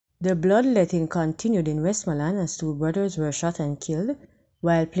The bloodletting continued in Westmoreland as two brothers were shot and killed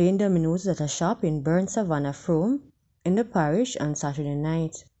while playing dominoes at a shop in Burnt Savannah Frome in the parish on Saturday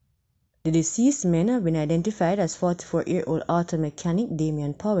night. The deceased men have been identified as 44-year-old auto mechanic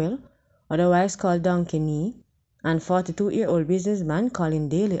Damian Powell, otherwise called Donkey Knee, and 42-year-old businessman Colin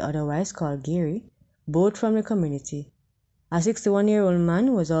Daly, otherwise called Gary, both from the community. A 61-year-old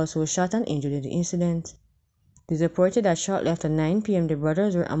man was also shot and injured in the incident. It is reported that shortly after 9 p.m. the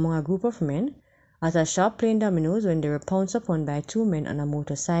brothers were among a group of men at a shop playing dominoes when they were pounced upon by two men on a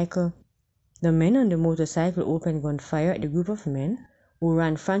motorcycle. The men on the motorcycle opened gunfire at the group of men, who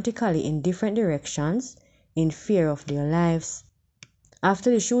ran frantically in different directions in fear of their lives.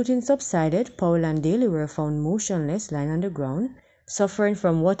 After the shooting subsided, Powell and Daly were found motionless lying on the ground, suffering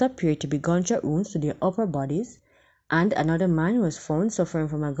from what appeared to be gunshot wounds to their upper bodies, and another man was found suffering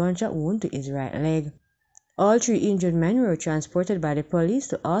from a gunshot wound to his right leg. All three injured men were transported by the police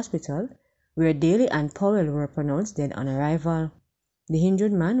to hospital, where Daly and Powell were pronounced dead on arrival. The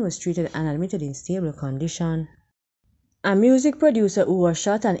injured man was treated and admitted in stable condition. A music producer who was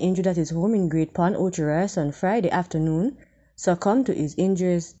shot and injured at his home in Great Pond, Ocho-Rios on Friday afternoon succumbed to his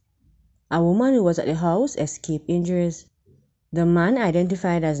injuries. A woman who was at the house escaped injuries. The man,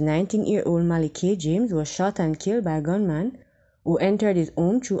 identified as 19-year-old Malik K. James, was shot and killed by a gunman who entered his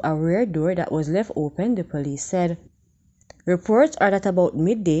home through a rear door that was left open, the police said. Reports are that about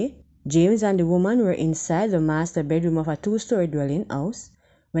midday, James and the woman were inside the master bedroom of a two-story dwelling house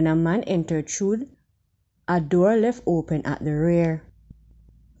when a man entered through a door left open at the rear.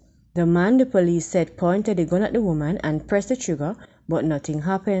 The man, the police said, pointed the gun at the woman and pressed the trigger, but nothing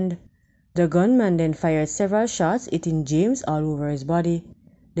happened. The gunman then fired several shots, hitting James all over his body.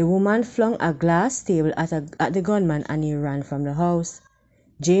 The woman flung a glass table at the gunman and he ran from the house.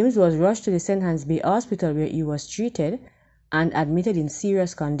 James was rushed to the St. Hans Bay Hospital where he was treated and admitted in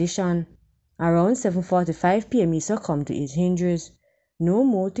serious condition. Around 7:45 p.m. he succumbed to his injuries. No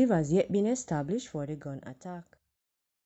motive has yet been established for the gun attack.